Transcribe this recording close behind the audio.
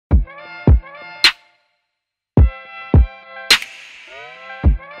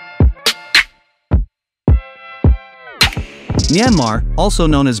Myanmar, also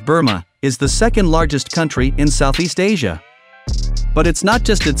known as Burma, is the second largest country in Southeast Asia. But it's not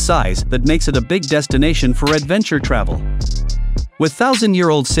just its size that makes it a big destination for adventure travel. With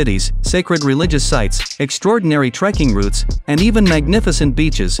thousand-year-old cities, sacred religious sites, extraordinary trekking routes, and even magnificent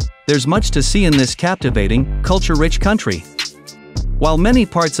beaches, there's much to see in this captivating, culture-rich country. While many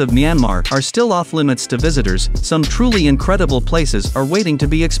parts of Myanmar are still off-limits to visitors, some truly incredible places are waiting to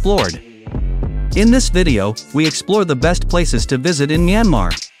be explored. In this video, we explore the best places to visit in Myanmar.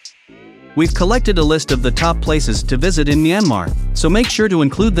 We've collected a list of the top places to visit in Myanmar, so make sure to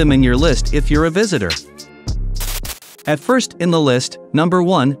include them in your list if you're a visitor. At first in the list, number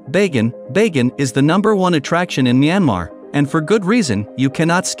 1, Bagan. Bagan is the number 1 attraction in Myanmar, and for good reason, you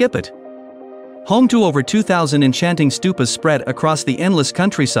cannot skip it. Home to over 2,000 enchanting stupas spread across the endless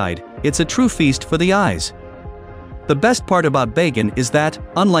countryside, it's a true feast for the eyes. The best part about Bagan is that,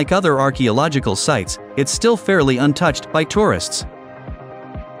 unlike other archaeological sites, it's still fairly untouched by tourists.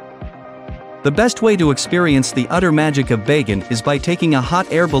 The best way to experience the utter magic of Bagan is by taking a hot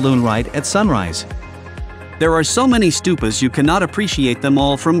air balloon ride at sunrise. There are so many stupas you cannot appreciate them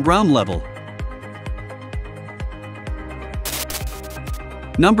all from ground level.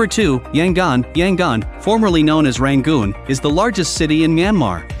 Number 2, Yangon. Yangon, formerly known as Rangoon, is the largest city in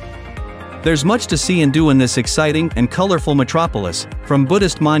Myanmar. There's much to see and do in this exciting and colorful metropolis, from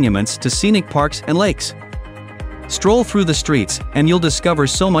Buddhist monuments to scenic parks and lakes. Stroll through the streets, and you'll discover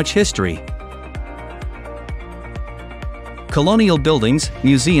so much history. Colonial buildings,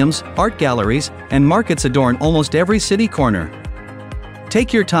 museums, art galleries, and markets adorn almost every city corner.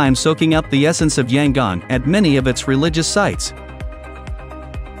 Take your time soaking up the essence of Yangon at many of its religious sites.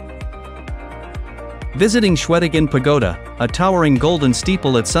 Visiting Shwedagon Pagoda, a towering golden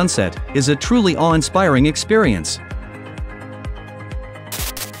steeple at sunset, is a truly awe-inspiring experience.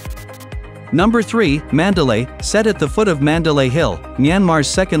 Number 3, Mandalay. Set at the foot of Mandalay Hill, Myanmar's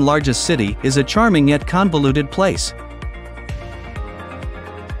second largest city, is a charming yet convoluted place.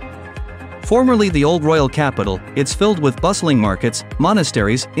 Formerly the old royal capital, it's filled with bustling markets,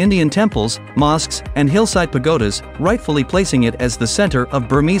 monasteries, Indian temples, mosques, and hillside pagodas, rightfully placing it as the center of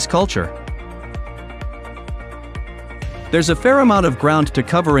Burmese culture. There's a fair amount of ground to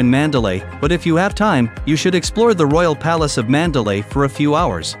cover in Mandalay, but if you have time, you should explore the Royal Palace of Mandalay for a few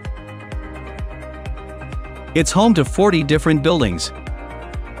hours. It's home to 40 different buildings.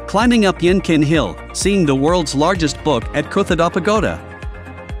 Climbing up Yangon Hill, seeing the world's largest book at Kyaiktiyo Pagoda.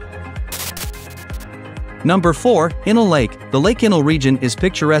 Number 4, Inle Lake. The Lake Inle region is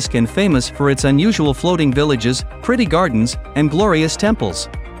picturesque and famous for its unusual floating villages, pretty gardens, and glorious temples.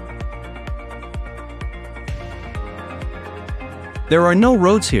 There are no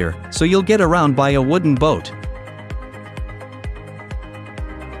roads here, so you'll get around by a wooden boat.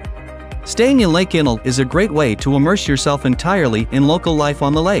 Staying in Lake Inle is a great way to immerse yourself entirely in local life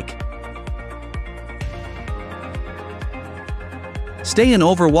on the lake. Stay in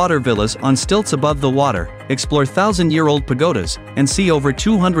overwater villas on stilts above the water, explore thousand-year-old pagodas, and see over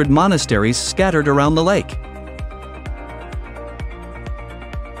 200 monasteries scattered around the lake.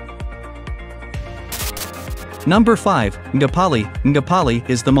 Number 5, Ngapali. Ngapali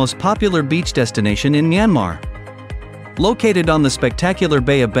is the most popular beach destination in Myanmar. Located on the spectacular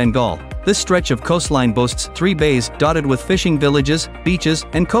Bay of Bengal, this stretch of coastline boasts 3 bays dotted with fishing villages, beaches,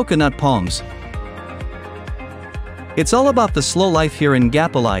 and coconut palms. It's all about the slow life here in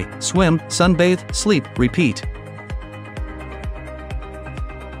Ngapali: swim, sunbathe, sleep, repeat.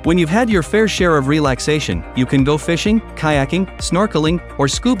 When you've had your fair share of relaxation, you can go fishing, kayaking, snorkeling, or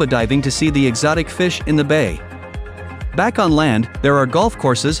scuba diving to see the exotic fish in the bay. Back on land, there are golf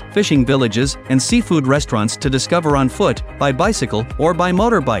courses, fishing villages, and seafood restaurants to discover on foot, by bicycle, or by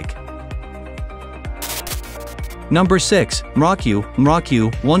motorbike. Number 6, Mrauk U. Mrauk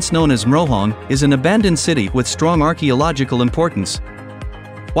U, once known as Mrauk, is an abandoned city with strong archaeological importance.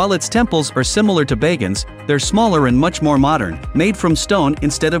 While its temples are similar to Bagan's, they're smaller and much more modern, made from stone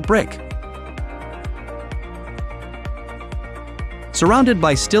instead of brick. Surrounded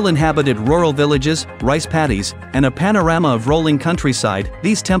by still inhabited rural villages, rice paddies, and a panorama of rolling countryside,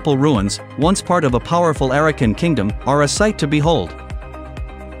 these temple ruins, once part of a powerful Arakan kingdom, are a sight to behold.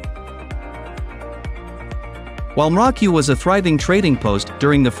 While Mrauk U was a thriving trading post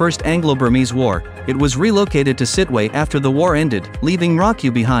during the First Anglo-Burmese War, it was relocated to Sittwe after the war ended, leaving Mrauk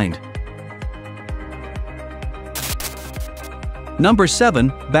U behind. Number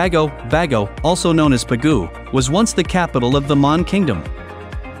 7, Bago. Bago, also known as Bago, was once the capital of the Mon Kingdom.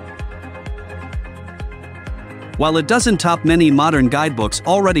 While it doesn't top many modern guidebooks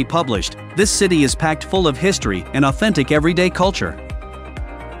already published, this city is packed full of history and authentic everyday culture.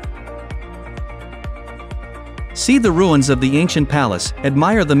 See the ruins of the ancient palace,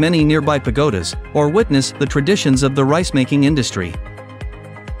 admire the many nearby pagodas, or witness the traditions of the rice-making industry.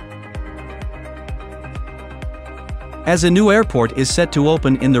 As a new airport is set to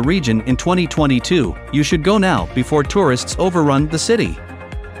open in the region in 2022, you should go now before tourists overrun the city.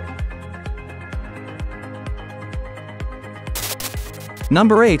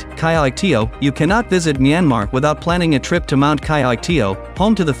 Number 8. Kyaiktiyo. You cannot visit Myanmar without planning a trip to Mount Kyaiktiyo,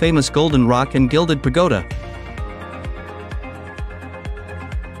 home to the famous Golden Rock and Gilded Pagoda.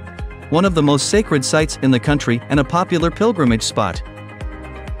 One of the most sacred sites in the country and a popular pilgrimage spot.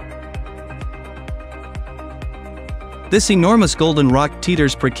 This enormous golden rock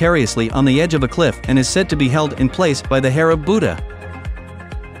teeters precariously on the edge of a cliff and is said to be held in place by the hair of Buddha.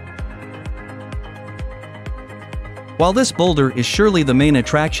 While this boulder is surely the main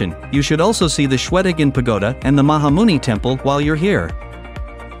attraction, you should also see the Shwedagon Pagoda and the Mahamuni Temple while you're here.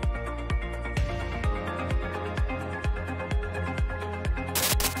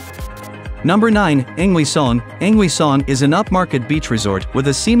 Number 9. Ngwe Saung. Ngwe Saung is an upmarket beach resort with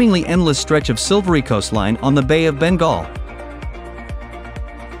a seemingly endless stretch of silvery coastline on the Bay of Bengal.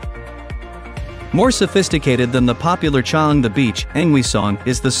 More sophisticated than the popular Chaung the Beach, Ngwe Saung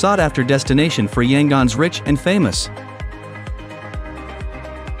is the sought-after destination for Yangon's rich and famous.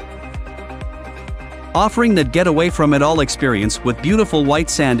 Offering that get-away-from-it-all experience with beautiful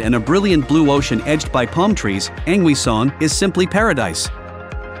white sand and a brilliant blue ocean edged by palm trees, Ngwe Saung is simply paradise.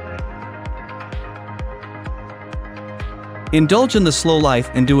 Indulge in the slow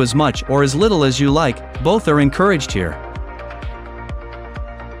life and do as much or as little as you like, both are encouraged here.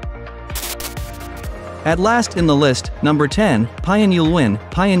 At last in the list, number 10, Pyin U Lwin.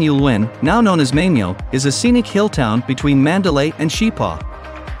 Pyin U Lwin, now known as Myaimyo, is a scenic hill town between Mandalay and Shipa.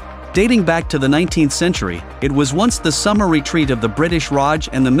 Dating back to the 19th century, it was once the summer retreat of the British Raj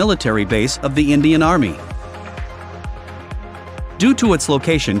and the military base of the Indian Army. Due to its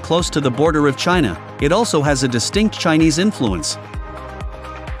location close to the border of China, it also has a distinct Chinese influence.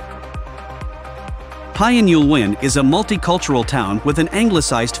 Pyin U Lwin is a multicultural town with an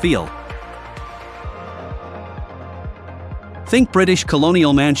anglicized feel. Think British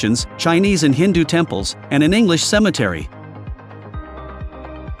colonial mansions, Chinese and Hindu temples, and an English cemetery.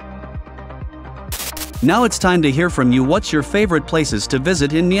 Now it's time to hear from you. What's your favorite places to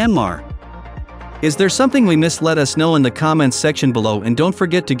visit in Myanmar? Is there something we missed? Let us know in the comments section below, and don't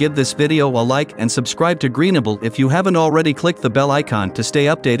forget to give this video a like and subscribe to Greenable if you haven't already. Click the bell icon to stay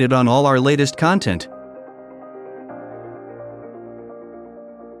updated on all our latest content.